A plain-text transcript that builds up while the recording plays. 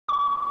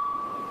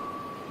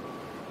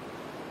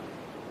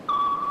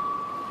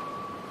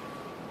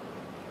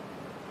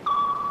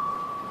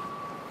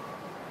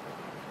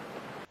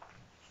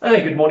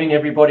Hey, good morning,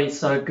 everybody.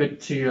 So good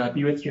to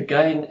be with you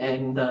again.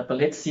 And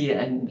Beletsi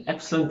and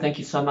Epsilon, thank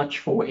you so much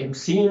for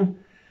emceeing.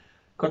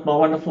 Got my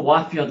wonderful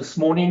wife here this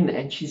morning,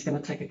 and she's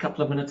going to take a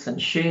couple of minutes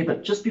and share.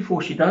 But just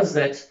before she does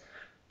that,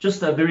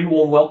 just a very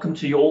warm welcome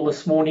to you all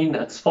this morning.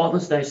 It's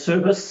Father's Day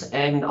service,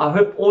 and I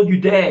hope all you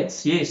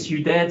dads, yes,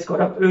 you dads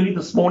got up early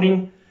this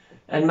morning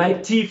and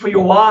made tea for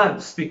your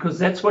wives, because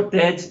that's what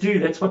dads do.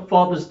 That's what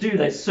fathers do.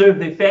 They serve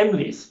their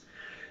families.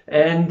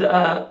 And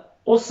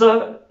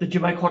also, did you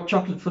make hot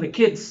chocolate for the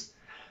kids?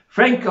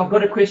 Frank, I've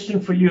got a question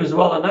for you as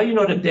well. I know you're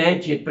not a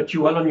dad yet, but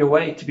you're well on your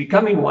way to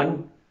becoming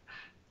one,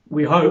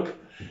 we hope.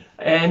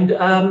 And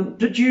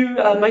did you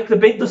make the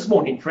bed this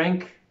morning,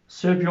 Frank?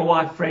 Serve your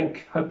wife,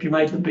 Frank. Hope you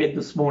made the bed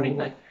this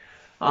morning.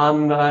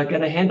 I'm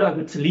going to hand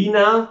over to Lee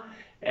now.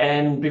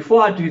 And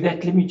before I do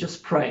that, let me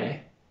just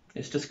pray.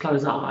 Let's just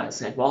close our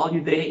eyes. And while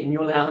you're there in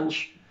your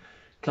lounge,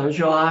 close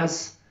your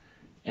eyes.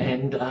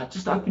 And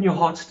just open your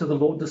hearts to the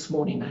Lord this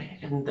morning.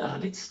 And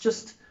let's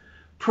just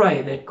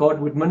pray that God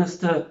would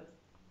minister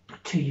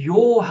to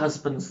your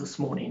husbands this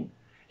morning,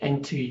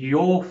 and to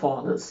your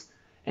fathers,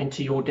 and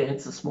to your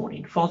dads this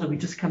morning. Father, we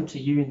just come to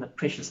you in the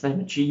precious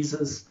name of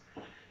Jesus.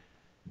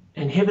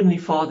 And Heavenly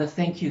Father,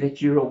 thank you that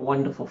you're a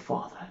wonderful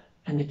Father,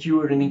 and that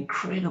you are an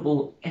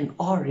incredible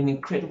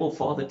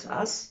Father to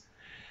us,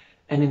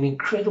 and an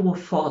incredible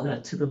Father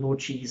to the Lord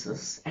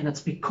Jesus. And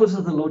it's because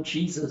of the Lord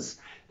Jesus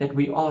that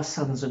we are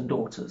sons and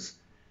daughters.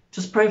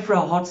 Just pray for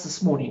our hearts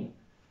this morning.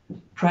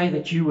 Pray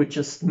that you would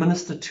just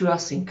minister to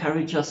us,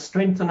 encourage us,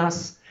 strengthen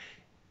us.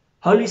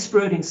 Holy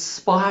Spirit,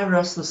 inspire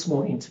us this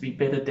morning to be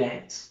better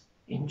dads.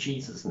 In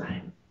Jesus'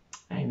 name,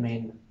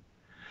 amen.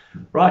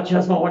 Right,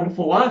 here's my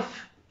wonderful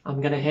wife.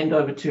 I'm going to hand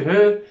over to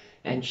her,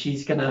 and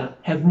she's going to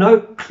have no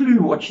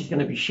clue what she's going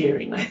to be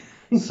sharing.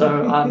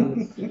 So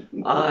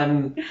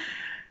I'm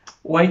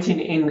waiting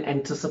in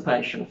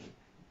anticipation.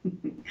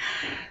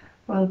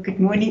 Well, good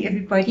morning,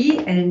 everybody,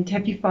 and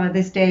happy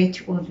Father's Day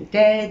to all the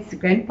dads, the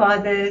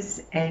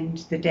grandfathers, and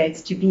the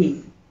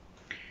dads-to-be.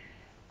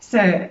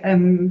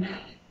 So,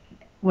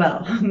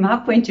 well, my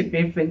point of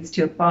reference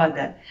to a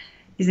father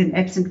is an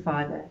absent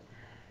father,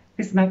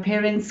 because my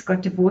parents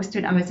got divorced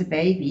when I was a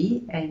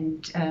baby,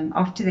 and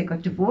after they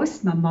got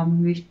divorced, my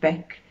mom moved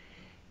back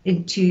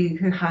into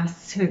her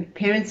house, her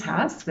parents'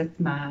 house, with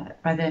my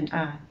brother and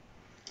I.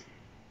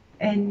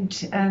 And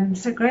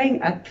so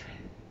growing up,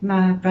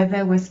 my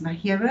brother was my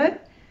hero,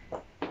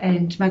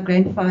 and my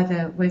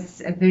grandfather was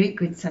a very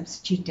good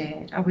substitute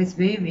dad. I was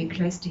very, very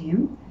close to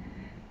him.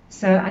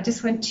 So I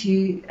just want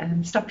to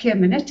stop here a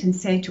minute and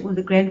say to all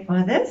the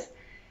grandfathers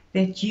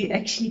that you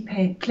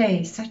actually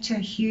play such a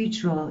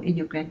huge role in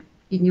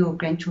your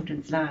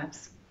grandchildren's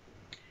lives.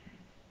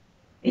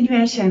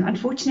 Anyway, Shane,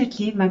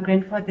 unfortunately, my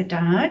grandfather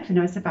died when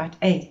I was about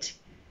 8,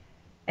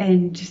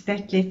 and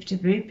that left a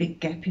very big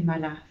gap in my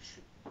life.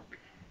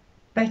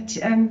 But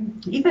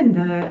even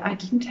though I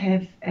didn't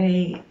have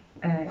a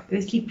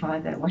earthly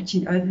father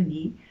watching over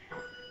me,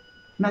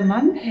 my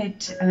mum had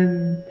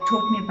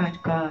taught me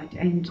about God,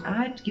 and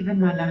I'd given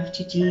my life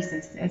to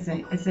Jesus as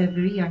a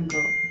very young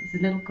girl, as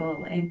a little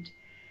girl. And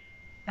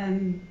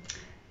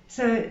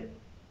so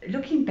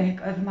looking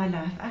back over my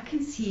life, I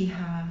can see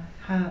how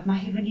my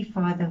Heavenly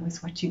Father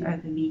was watching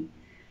over me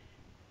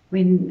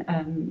when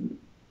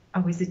I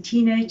was a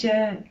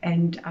teenager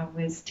and I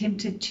was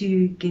tempted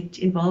to get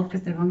involved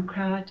with the wrong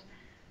crowd.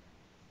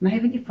 My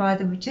Heavenly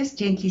Father would just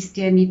gently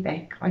steer me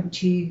back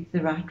onto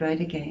the right road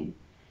again.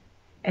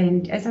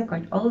 And as I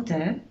got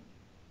older,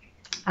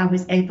 I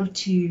was able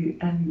to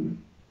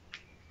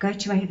go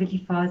to my Heavenly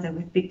Father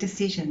with big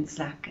decisions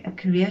like a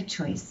career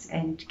choice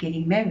and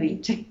getting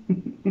married.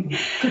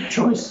 Good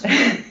choice.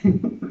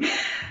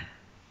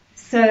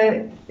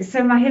 So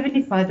my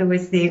Heavenly Father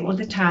was there all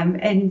the time,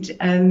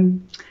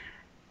 and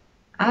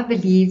I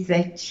believe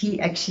that He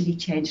actually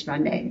changed my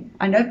name.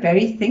 I know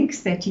Barry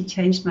thinks that He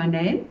changed my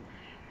name,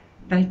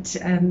 but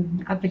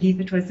I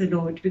believe it was the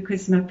Lord,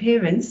 because my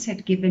parents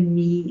had given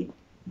me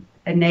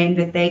a name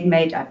that they'd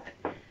made up.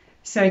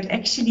 So it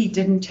actually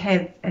didn't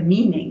have a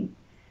meaning.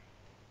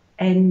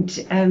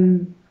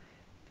 And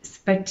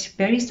but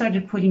Barry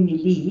started calling me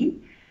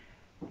Lee,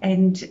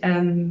 and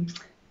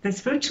the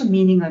spiritual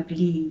meaning of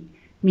Lee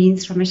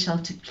means from a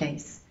sheltered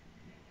place.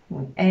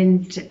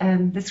 And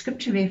the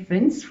scripture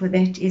reference for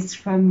that is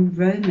from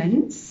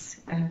Romans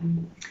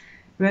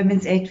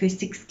 8 verse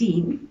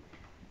 16,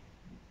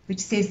 which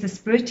says, the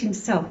Spirit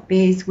Himself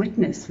bears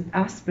witness with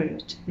our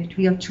spirit that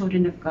we are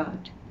children of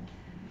God.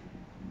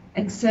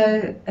 And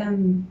so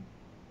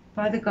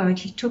Father God,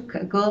 He took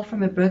a girl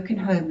from a broken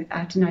home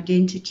without an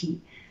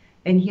identity,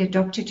 and He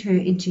adopted her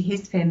into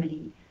His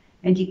family,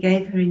 and He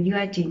gave her a new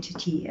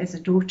identity as a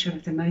daughter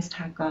of the Most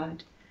High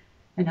God.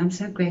 And I'm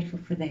so grateful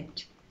for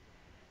that.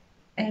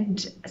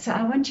 And so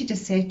I want you to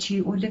say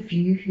to all of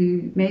you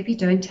who maybe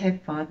don't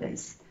have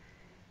fathers,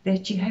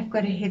 that you have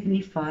got a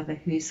Heavenly Father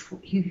who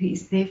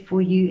is there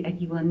for you, and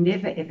He will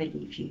never ever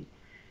leave you.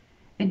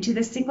 And to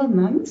the single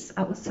moms,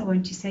 I also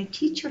want to say,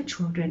 teach your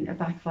children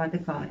about Father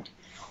God,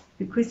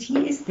 because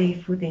He is there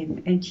for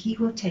them, and He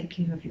will take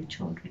care of your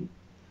children.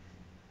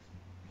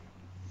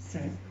 So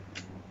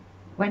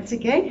once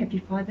again, happy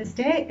Father's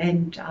Day,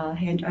 and I'll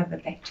hand over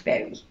back to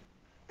Barry.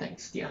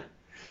 Thanks, dear.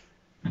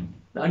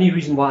 The only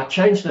reason why I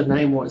changed her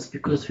name was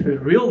because her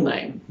real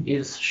name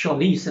is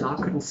Charlize and I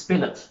couldn't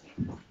spell it.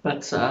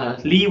 But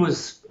Lee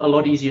was a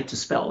lot easier to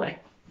spell, eh?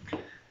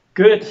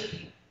 Good.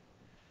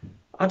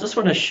 I just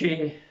want to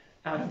share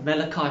out of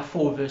Malachi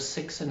 4 verse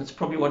 6, and it's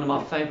probably one of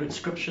my favorite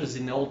scriptures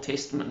in the Old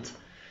Testament.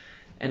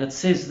 And it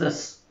says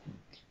this: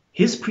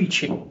 His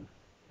preaching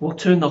will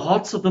turn the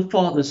hearts of the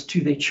fathers to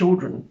their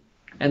children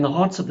and the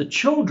hearts of the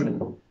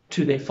children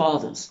to their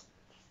fathers.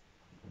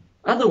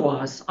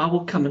 Otherwise, I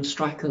will come and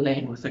strike the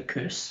land with a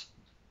curse.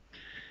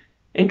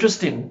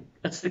 Interesting.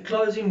 It's the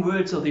closing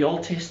words of the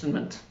Old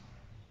Testament.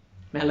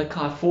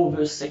 Malachi 4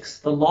 verse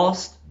 6, the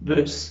last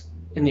verse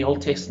in the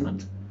Old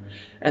Testament.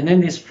 And then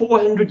there's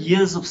 400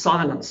 years of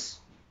silence.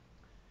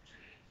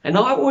 And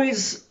I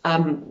always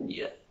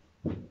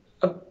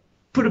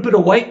put a bit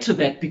of weight to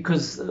that,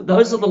 because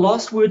those are the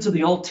last words of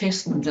the Old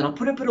Testament. And I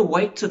put a bit of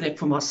weight to that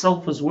for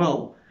myself as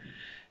well.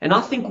 And I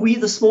think we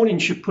this morning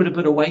should put a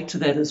bit of weight to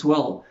that as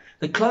well.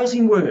 The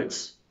closing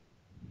words.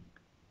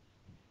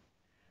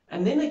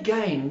 And then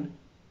again,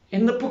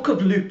 in the book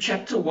of Luke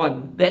chapter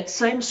 1, that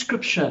same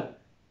scripture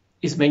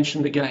is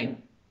mentioned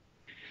again.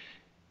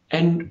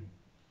 And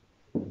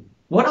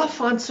what I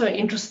find so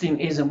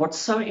interesting is, and what's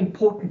so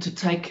important to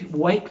take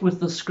weight with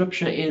the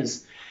scripture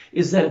is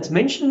that it's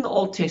mentioned in the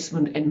Old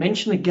Testament and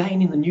mentioned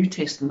again in the New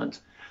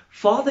Testament.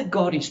 Father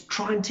God is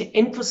trying to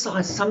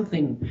emphasize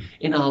something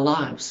in our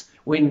lives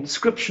when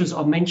scriptures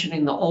are mentioned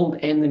in the Old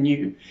and the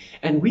New.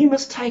 And we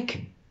must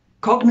take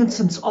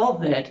cognizance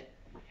of that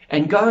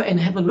and go and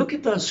have a look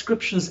at those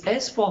scriptures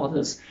as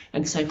fathers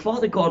and say,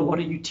 Father God, what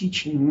are you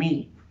teaching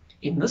me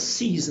in this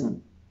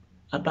season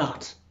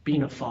about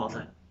being a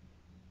father?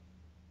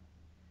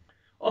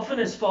 Often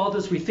as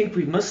fathers, we think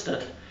we've missed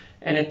it,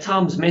 and at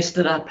times messed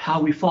it up,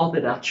 how we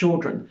fathered our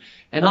children.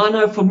 And I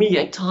know for me,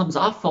 at times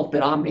I felt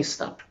that I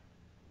messed up.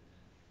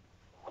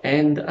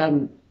 And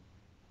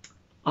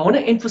I want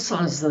to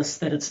emphasize this,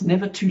 that it's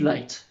never too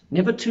late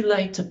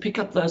to pick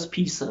up those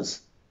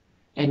pieces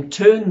and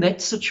turn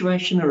that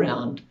situation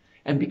around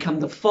and become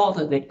the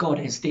father that God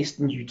has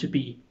destined you to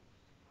be.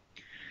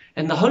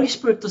 And the Holy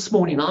Spirit this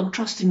morning, I'm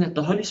trusting that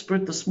the Holy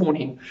Spirit this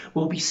morning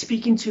will be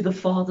speaking to the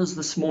fathers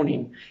this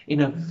morning in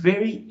a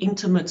very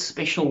intimate,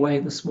 special way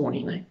this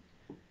morning.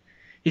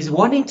 He's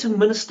wanting to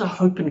minister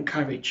hope and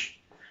courage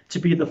to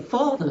be the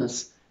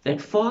fathers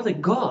that Father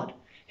God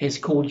has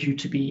called you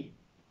to be.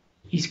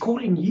 He's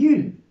calling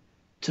you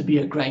to be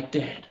a great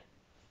dad.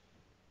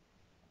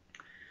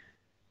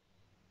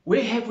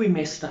 Where have we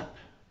messed up?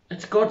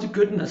 It's God's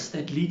goodness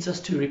that leads us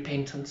to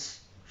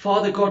repentance.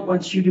 Father God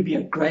wants you to be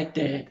a great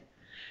dad,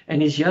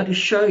 and He's here to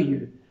show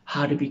you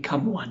how to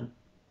become one.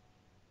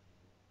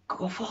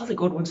 Father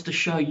God wants to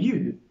show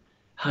you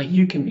how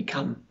you can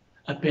become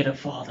a better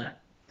father.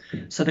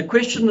 So the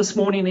question this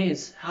morning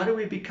is, how do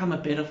we become a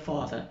better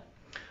father?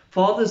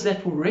 Fathers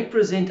that will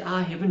represent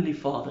our Heavenly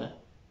Father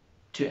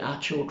to our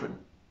children.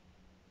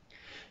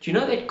 Do you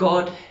know that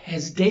God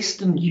has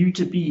destined you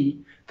to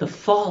be the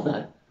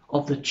father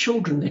of the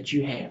children that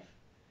you have?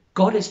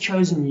 God has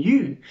chosen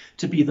you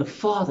to be the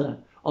father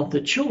of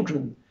the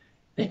children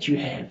that you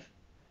have.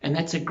 And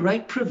that's a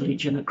great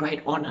privilege and a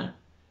great honor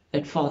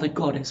that Father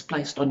God has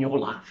placed on your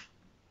life.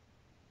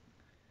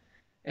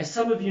 As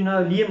some of you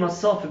know, Lee and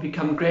myself have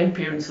become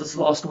grandparents this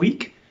last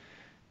week.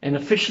 And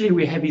officially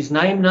we have his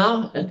name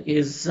now. It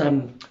is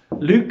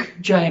Luke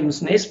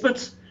James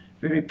Nesbitt.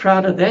 Very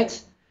proud of that.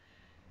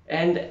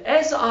 And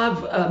as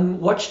I've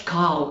watched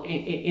Carl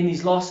in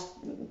these last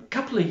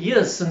couple of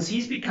years since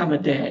he's become a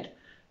dad,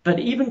 but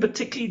even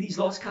particularly these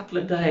last couple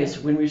of days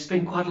when we've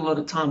spent quite a lot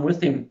of time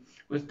with him,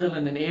 with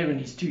Dylan and Aaron,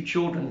 his two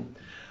children,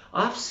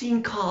 I've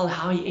seen Carl,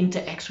 how he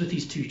interacts with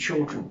his two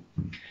children.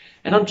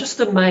 And I'm just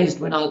amazed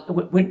when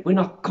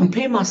I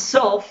compare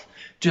myself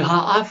to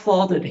how I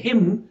fathered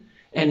him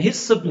and his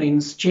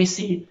siblings,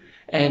 Jesse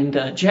and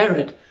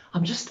Jared.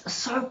 I'm just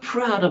so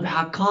proud of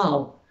how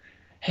Carl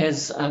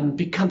has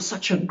become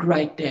such a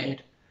great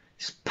dad.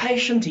 He's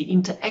patient, he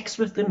interacts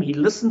with them, he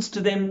listens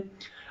to them.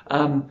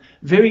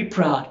 Very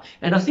proud.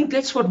 And I think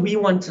that's what we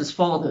want as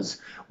fathers.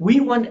 We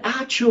want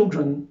our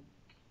children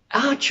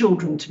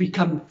to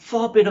become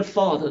far better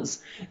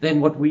fathers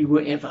than what we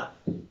were ever.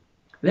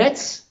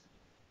 That's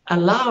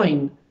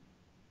allowing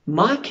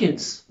my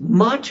kids,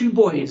 my two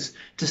boys,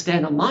 to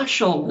stand on my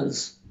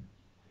shoulders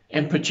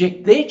and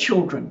project their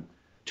children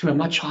to a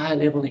much higher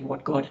level in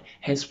what God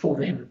has for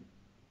them.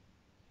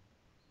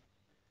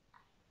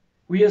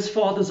 We as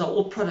fathers are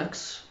all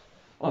products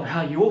of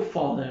how your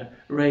father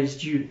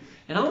raised you.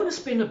 And I want to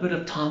spend a bit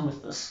of time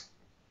with this,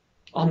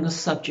 on this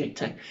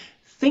subject.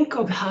 Think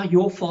of how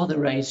your father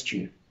raised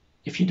you,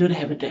 if you did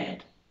have a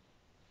dad.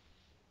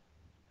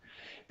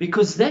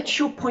 Because that's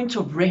your point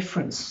of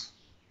reference.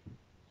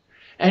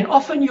 And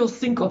often you'll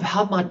think of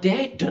how my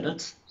dad did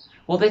it.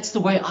 Well, that's the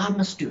way I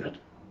must do it.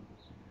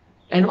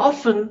 And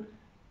often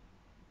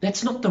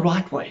that's not the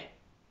right way.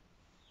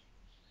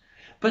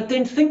 But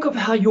then think of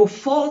how your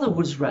father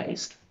was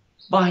raised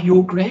by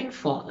your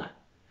grandfather.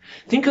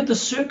 Think of the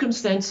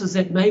circumstances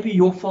that maybe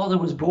your father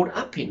was brought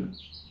up in.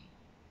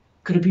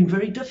 Could have been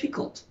very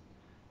difficult.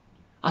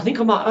 I think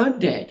of my own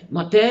dad.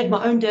 My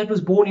own dad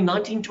was born in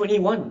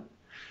 1921.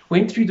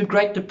 Went through the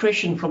Great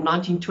Depression from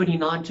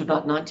 1929 to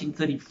about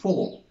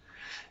 1934.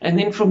 And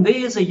then from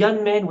there, as a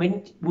young man,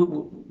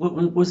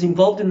 was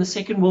involved in the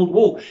Second World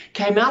War.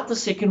 Came out the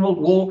Second World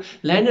War,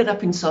 landed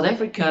up in South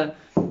Africa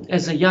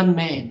as a young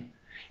man.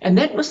 And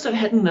that must have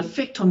had an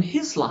effect on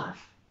his life.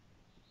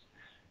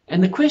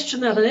 And the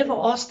question that I never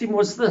asked him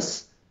was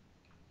this,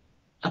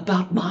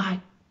 about my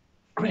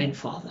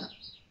grandfather.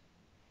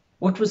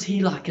 What was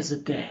he like as a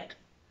dad?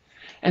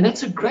 And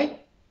that's a great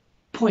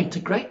point, a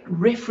great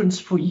reference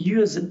for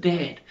you as a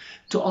dad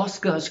to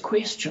ask those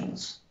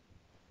questions.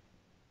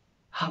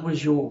 How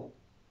was your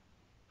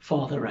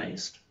father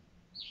raised?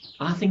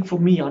 I think for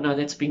me, I know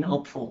that's been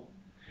helpful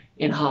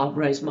in how I've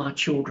raised my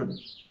children.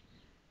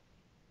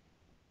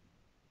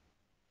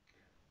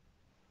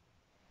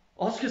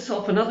 Ask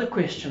yourself another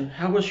question.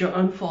 How was your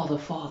own father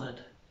fathered?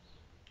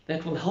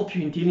 That will help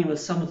you in dealing with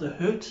some of the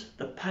hurt,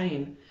 the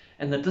pain,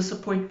 and the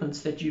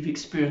disappointments that you've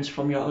experienced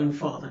from your own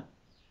father.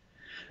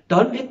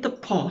 Don't let the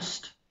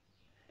past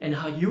and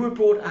how you were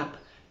brought up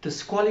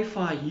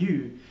disqualify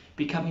you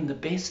becoming the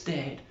best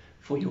dad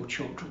for your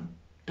children.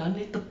 Don't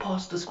let the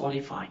past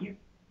disqualify you.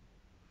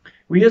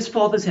 We as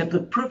fathers have the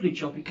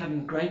privilege of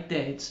becoming great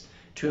dads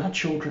to our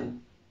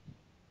children.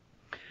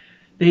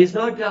 There is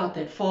no doubt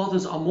that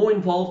fathers are more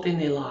involved in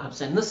their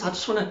lives. And this, I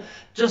just want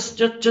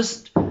to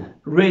just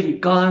really,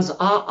 guys,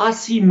 I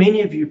see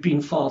many of you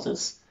being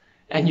fathers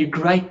and you're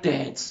great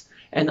dads.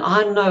 And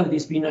I know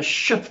there's been a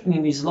shift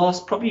in these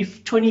last probably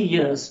 20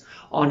 years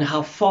on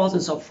how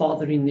fathers are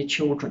fathering their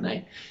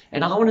children.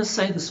 And I want to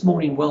say this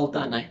morning, well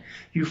done.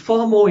 You're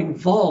far more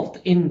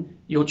involved in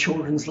your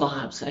children's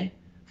lives.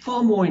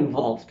 Far more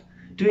involved.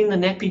 Doing the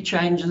nappy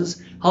changes,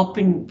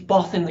 helping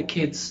bathing the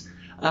kids.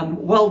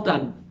 Well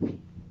done.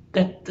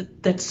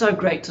 That's so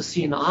great to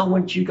see. And I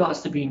want you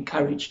guys to be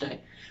encouraged.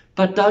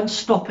 But don't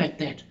stop at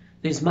that.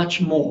 There's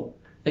much more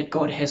that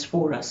God has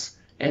for us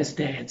as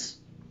dads.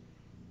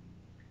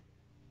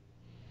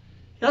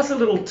 Here's a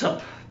little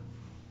tip.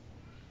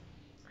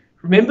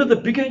 Remember, the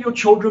bigger your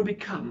children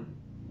become,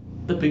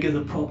 the bigger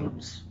the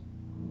problems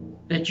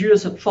that you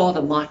as a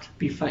father might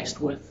be faced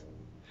with.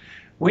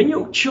 When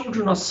your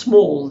children are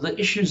small, the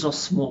issues are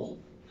small.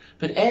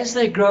 But as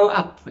they grow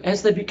up,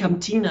 as they become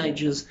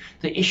teenagers,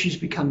 the issues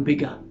become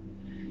bigger.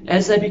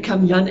 As they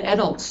become young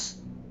adults,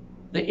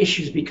 the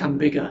issues become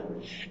bigger.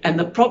 And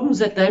the problems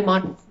that they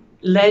might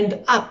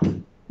land up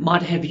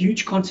might have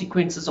huge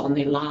consequences on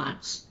their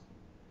lives.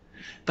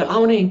 But I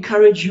want to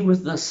encourage you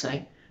with this,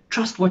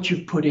 trust what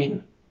you've put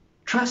in.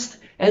 Trust,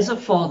 as a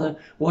father,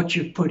 what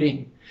you've put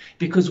in.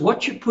 Because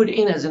what you put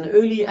in as an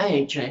early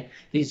age,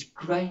 there's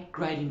great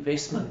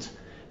investment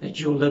that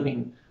you're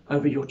living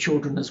over your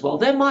children as well.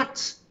 They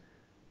might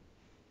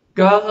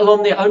go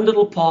along their own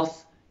little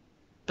path,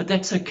 but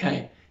that's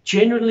okay.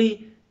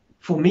 Generally,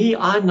 for me,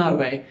 I know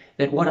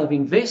that what I've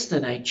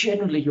invested,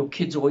 generally your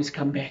kids always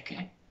come back,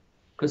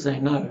 because they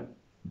know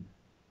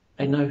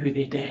who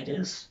their dad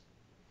is.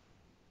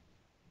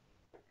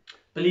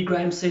 Billy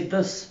Graham said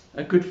this,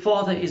 a good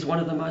father is one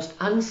of the most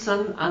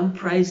unsung,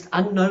 unpraised,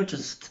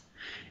 unnoticed,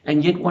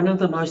 and yet one of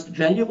the most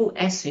valuable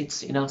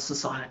assets in our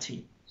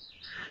society.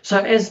 So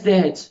as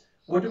dads,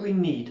 what do we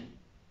need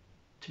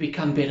to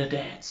become better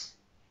dads?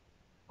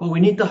 Well, we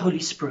need the Holy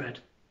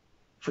Spirit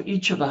for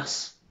each of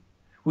us.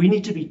 We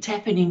need to be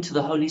tapping into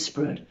the Holy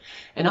Spirit.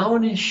 And I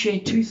want to share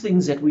two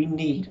things that we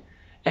need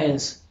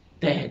as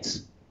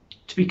dads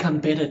to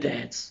become better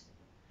dads.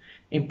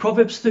 In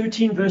Proverbs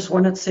 13 verse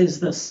 1 it says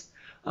this,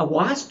 a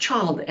wise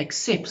child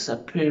accepts a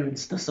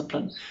parent's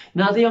discipline.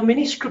 Now, there are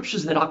many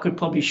scriptures that I could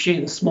probably share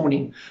this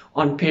morning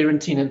on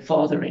parenting and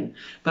fathering,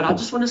 but I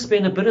just want to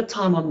spend a bit of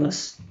time on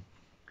this.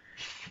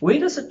 Where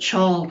does a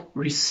child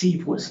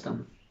receive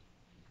wisdom?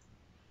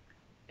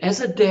 As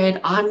a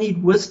dad, I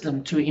need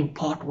wisdom to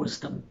impart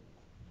wisdom.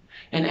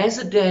 And as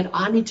a dad,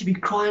 I need to be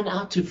crying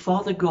out to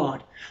Father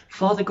God,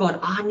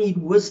 I need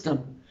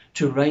wisdom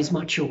to raise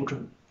my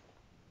children.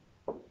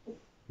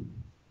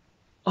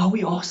 Are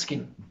we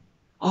asking?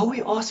 Are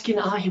we asking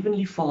our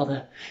Heavenly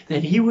Father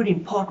that He would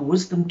impart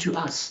wisdom to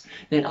us,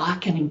 that I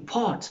can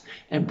impart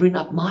and bring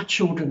up my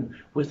children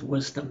with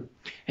wisdom?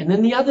 And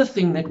then the other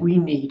thing that we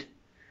need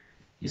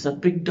is a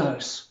big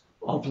dose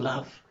of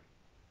love.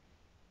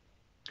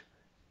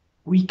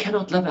 We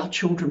cannot love our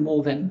children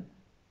more than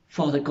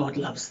Father God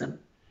loves them.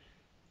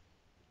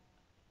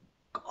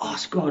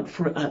 Ask God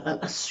for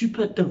a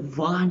super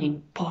divine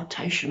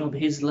impartation of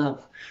His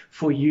love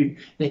for you,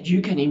 that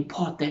you can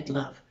impart that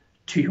love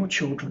to your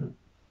children.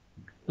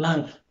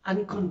 Love,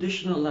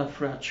 unconditional love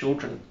for our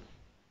children.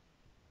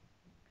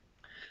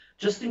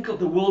 Just think of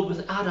the world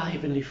without our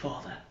Heavenly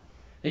Father.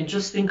 Then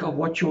just think of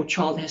what your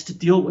child has to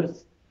deal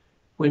with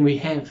when we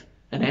have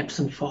an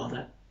absent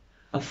father.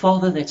 A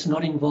father that's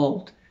not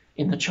involved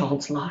in the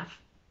child's life.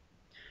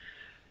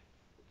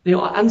 There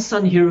are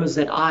unsung heroes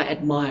that I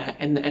admire,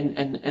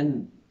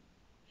 and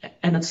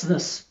it's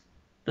this,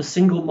 the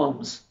single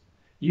moms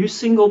You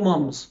single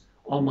moms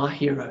are my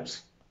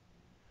heroes.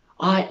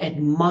 I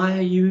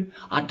admire you.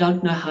 I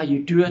don't know how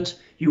you do it.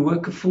 You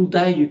work a full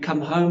day, you come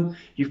home,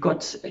 you've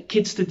got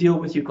kids to deal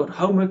with, you've got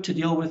homework to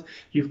deal with,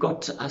 you've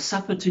got a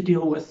supper to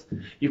deal with,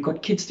 you've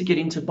got kids to get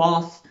into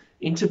bath,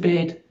 into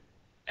bed,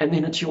 and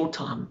then it's your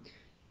time.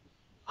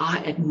 I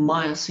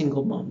admire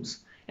single moms.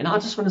 And I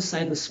just want to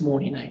say this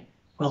morning,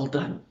 well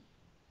done.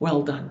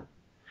 Well done.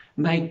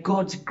 May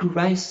God's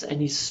grace and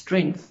his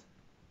strength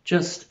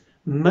just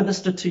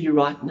minister to you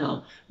right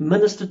now.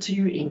 Minister to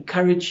you,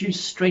 encourage you,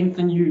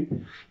 strengthen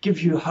you,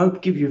 give you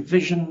hope, give you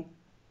vision.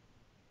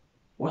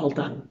 Well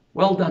done.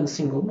 Well done,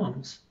 single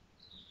moms.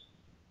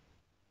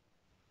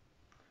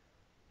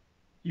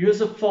 You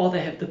as a father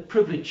have the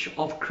privilege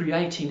of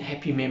creating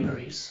happy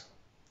memories.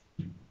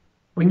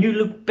 When you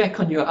look back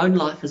on your own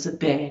life as a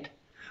dad,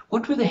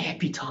 what were the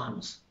happy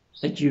times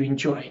that you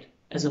enjoyed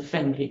as a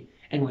family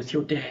and with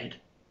your dad?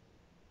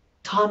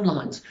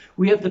 Timelines.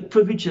 We have the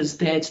privilege as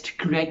dads to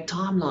create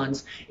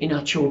timelines in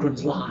our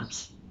children's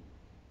lives.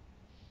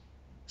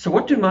 So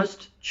what do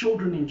most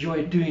children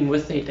enjoy doing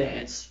with their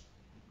dads?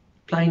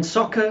 Playing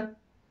soccer,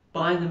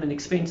 buying them an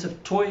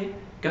expensive toy,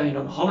 going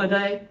on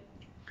holiday.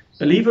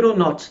 Believe it or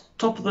not,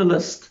 top of the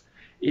list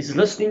is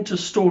listening to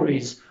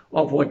stories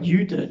of what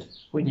you did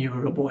when you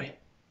were a boy.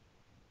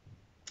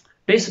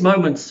 Best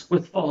moments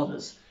with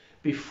fathers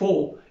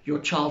before your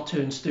child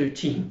turns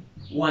 13.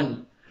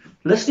 1.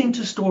 Listening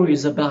to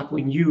stories about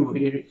when you were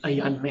a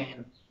young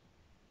man.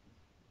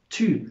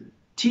 2.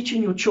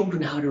 Teaching your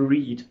children how to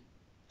read.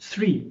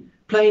 3.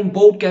 Playing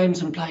board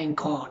games and playing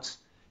cards.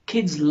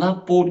 Kids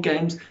love board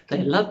games.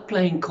 They love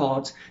playing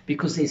cards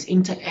because there's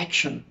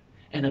interaction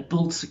and it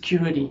builds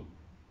security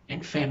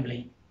and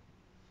family.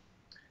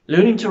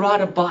 Learning to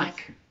ride a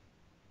bike.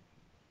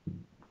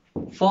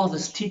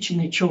 Fathers teaching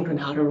their children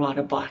how to ride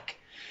a bike.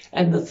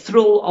 And the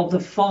thrill of the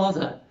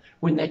father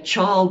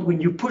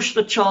when you push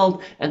the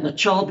child and the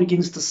child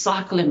begins to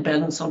cycle and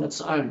balance on its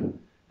own.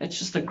 That's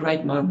just a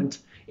great moment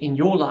in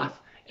your life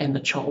and the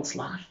child's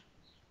life.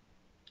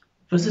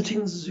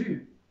 Visiting the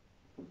zoo.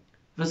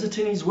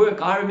 Visiting his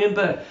work. I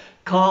remember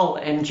Carl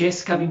and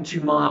Jess coming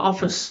to my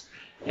office,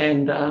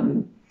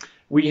 and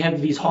we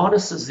have these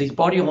harnesses, these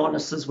body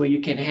harnesses where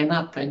you can hang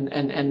up,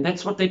 and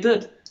that's what they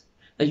did.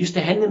 They used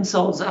to hang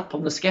themselves up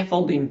on the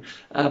scaffolding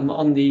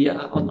on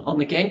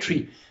the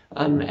gantry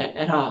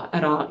in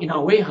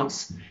our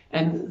warehouse,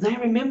 and they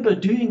remember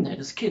doing that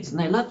as kids, and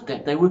they loved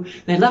that.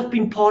 They loved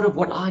being part of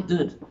what I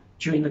did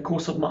during the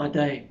course of my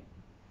day.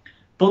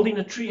 Building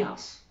a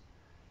treehouse.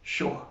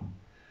 Sure.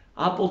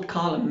 I built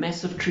Carl a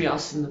massive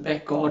treehouse in the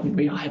back garden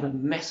where I have a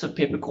massive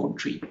peppercorn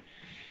tree.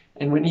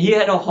 And when he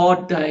had a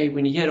hard day,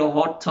 when he had a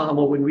hard time,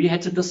 or when we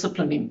had to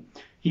discipline him,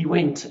 he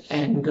went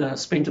and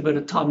spent a bit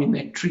of time in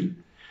that tree.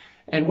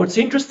 And what's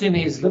interesting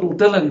is little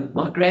Dylan,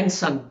 my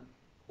grandson,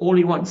 all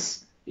he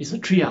wants is a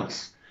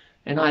treehouse.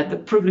 And I had the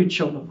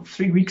privilege of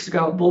 3 weeks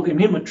ago building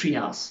him a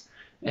treehouse.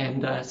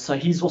 And so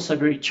he's also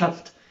very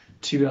chuffed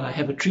to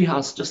have a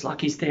treehouse just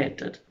like his dad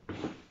did.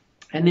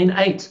 And then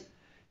 8,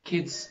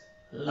 kids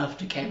love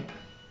to camp.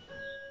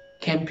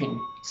 Camping,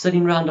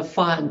 sitting around a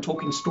fire and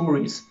talking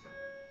stories.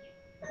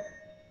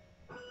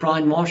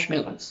 Frying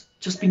marshmallows,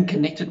 just being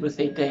connected with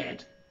their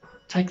dad.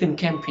 Take them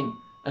camping,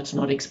 it's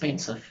not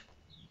expensive.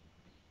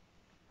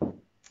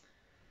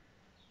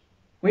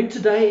 When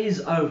today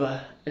is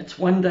over, it's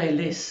one day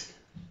less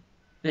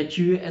that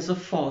you as a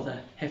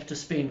father have to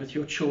spend with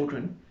your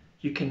children.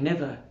 You can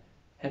never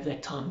have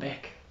that time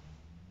back.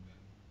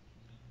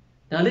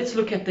 Now let's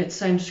look at that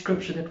same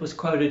scripture that was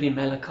quoted in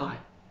Malachi.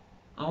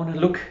 I want to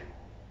look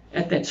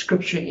at that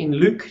scripture in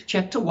Luke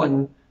chapter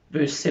 1,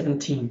 verse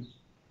 17.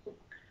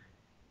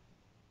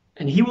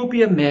 And he will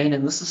be a man,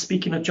 and this is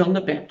speaking of John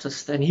the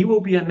Baptist, and he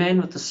will be a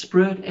man with the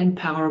spirit and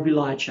power of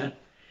Elijah.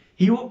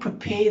 He will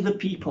prepare the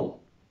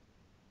people.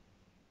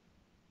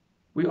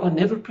 We are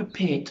never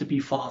prepared to be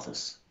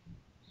fathers.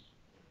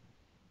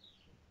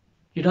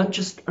 You don't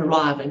just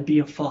arrive and be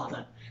a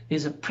father.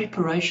 There's a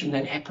preparation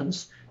that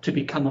happens to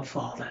become a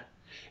father.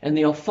 And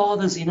there are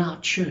fathers in our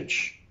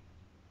church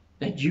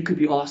that you could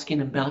be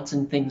asking and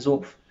bouncing things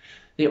off.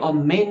 There are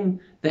men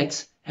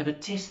that have a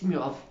testimony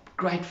of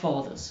great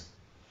fathers.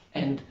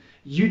 And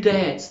you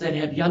dads that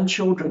have young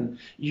children,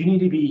 you need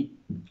to be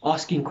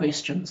asking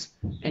questions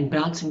and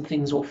bouncing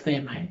things off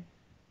them.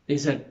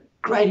 There's a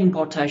great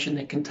impartation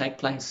that can take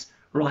place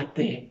right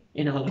there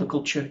in our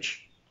local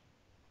church.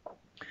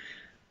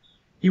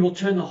 He will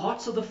turn the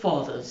hearts of the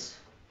fathers.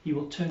 He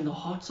will turn the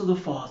hearts of the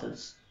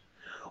fathers.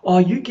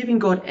 Are you giving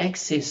God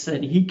access so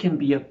that you can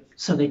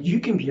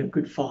be a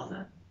good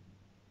father?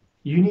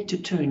 You need to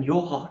turn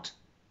your heart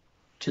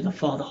to the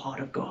father heart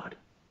of God,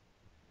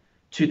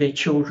 to their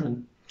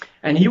children.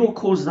 And he will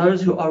cause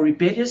those who are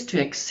rebellious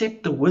to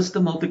accept the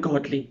wisdom of the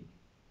godly.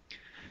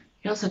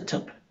 Here's a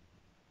tip.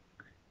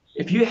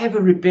 If you have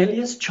a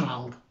rebellious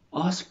child,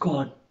 ask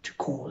God to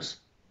cause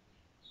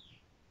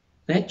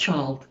that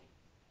child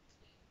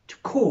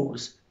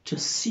to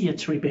see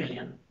its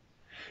rebellion.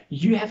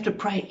 You have to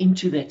pray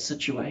into that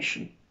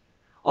situation.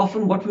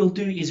 Often what we'll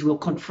do is we'll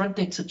confront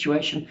that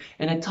situation,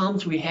 and at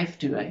times we have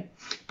to,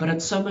 But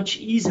it's so much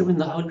easier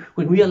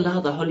when we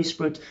allow the Holy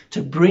Spirit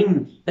to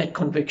bring that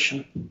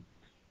conviction,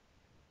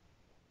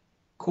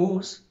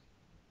 cause,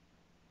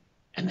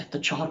 and that the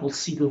child will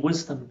see the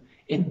wisdom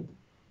in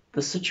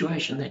the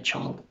situation that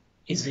child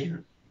is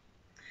in.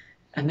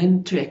 And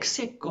then to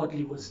accept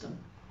godly wisdom.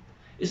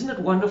 Isn't it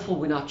wonderful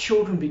when our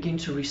children begin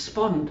to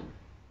respond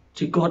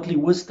to godly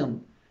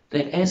wisdom,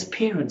 that as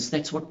parents,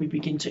 that's what we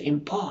begin to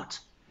impart,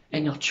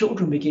 and our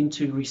children begin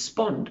to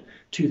respond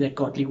to that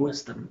godly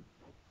wisdom?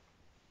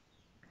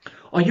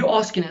 Are you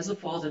asking as a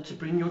father to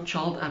bring your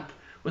child up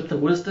with the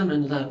wisdom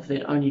and love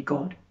that only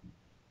God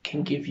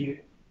can give you?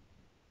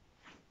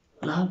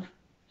 Love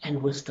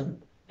and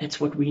wisdom, that's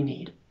what we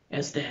need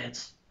as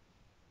dads.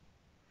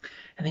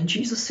 And then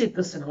Jesus said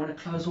this, and I want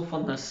to close off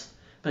on this,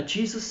 but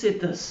Jesus said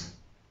this: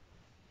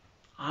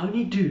 I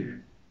only do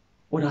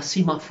what I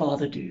see my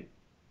Father do.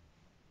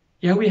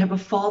 Here we have a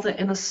Father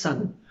and a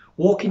Son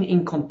walking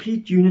in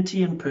complete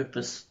unity and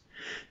purpose.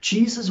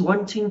 Jesus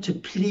wanting to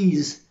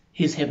please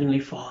his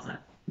Heavenly Father.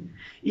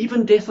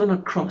 Even death on a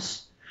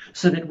cross,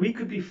 so that we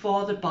could be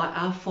fathered by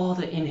our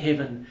Father in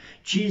heaven.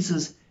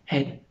 Jesus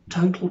had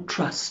total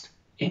trust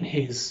in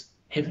his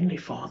Heavenly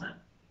Father.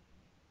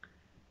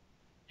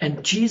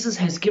 And Jesus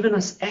has given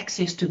us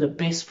access to the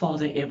best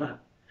Father ever.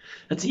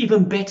 It's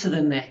even better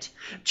than that.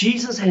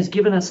 Jesus has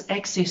given us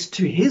access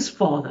to his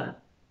Father,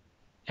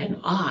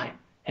 and I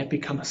have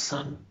become a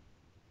son.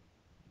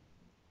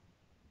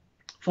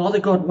 Father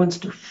God wants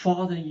to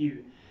father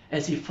you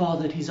as he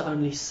fathered his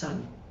only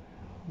Son.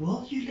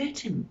 Will you let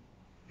him?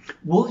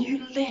 Will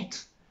you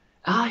let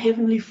our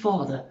Heavenly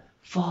Father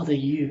father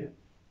you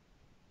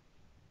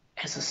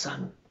as a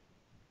son?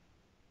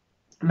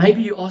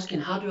 Maybe you're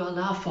asking, how do I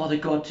allow Father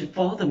God to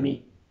father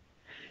me?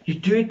 You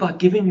do it by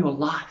giving your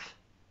life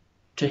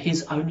to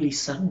his only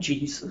Son,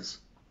 Jesus.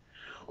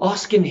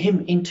 Asking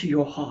him into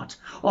your heart.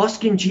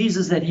 Asking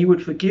Jesus that he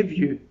would forgive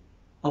you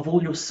of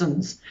all your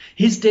sins.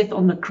 His death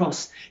on the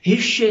cross,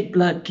 his shed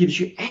blood gives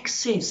you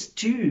access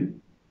to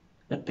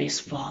the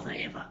best Father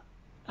ever,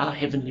 our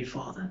Heavenly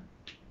Father.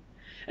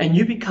 And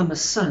you become a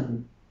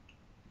son,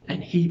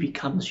 and he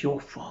becomes your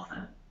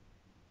Father.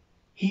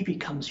 He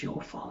becomes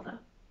your Father.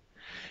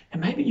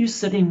 And maybe you're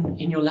sitting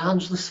in your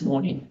lounge this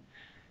morning,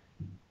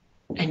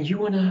 and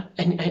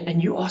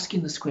you're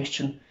asking this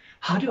question: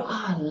 how do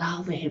I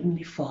allow the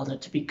Heavenly Father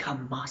to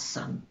become my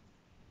son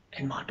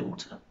and my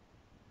daughter?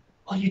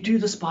 Well, you do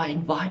this by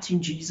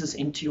inviting Jesus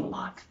into your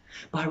life,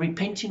 by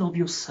repenting of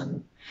your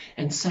sin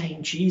and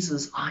saying,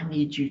 Jesus, I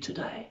need you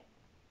today.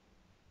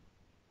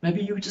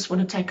 Maybe you just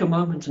want to take a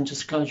moment and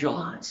just close your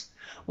eyes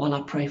while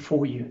I pray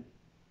for you.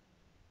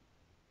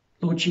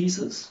 Lord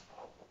Jesus,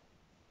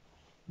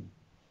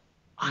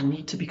 I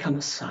need to become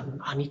a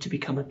son. I need to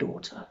become a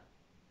daughter.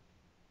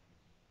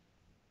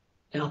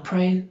 And I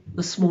pray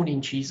this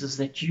morning, Jesus,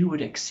 that you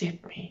would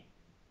accept me.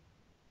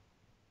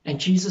 And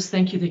Jesus,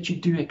 thank you that you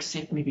do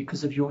accept me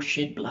because of your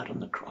shed blood on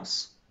the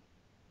cross.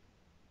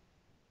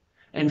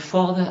 And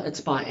Father,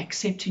 it's by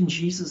accepting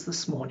Jesus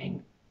this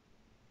morning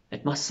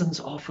that my sins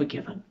are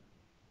forgiven,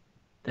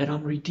 that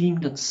I'm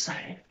redeemed and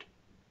saved.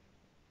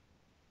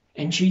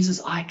 And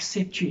Jesus, I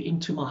accept you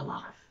into my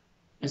life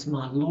as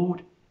my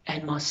Lord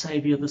and my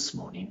Savior this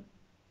morning.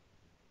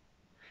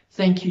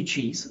 Thank you,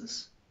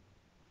 Jesus.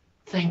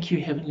 Thank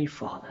you, Heavenly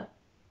Father,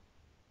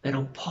 that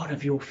I'm part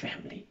of your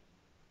family.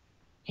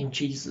 In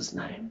Jesus'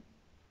 name,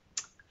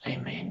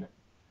 amen.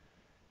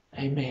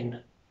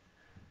 Amen.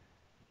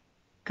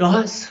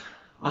 Guys,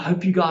 I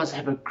hope you guys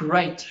have a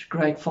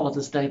great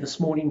Father's Day this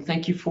morning.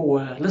 Thank you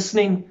for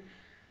listening.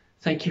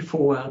 Thank you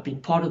for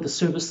being part of the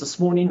service this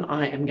morning.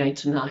 I am going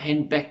to now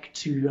hand back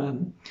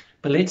to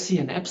Beletsi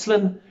and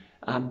Absalom.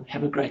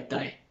 Have a great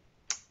day.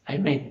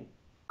 Amen.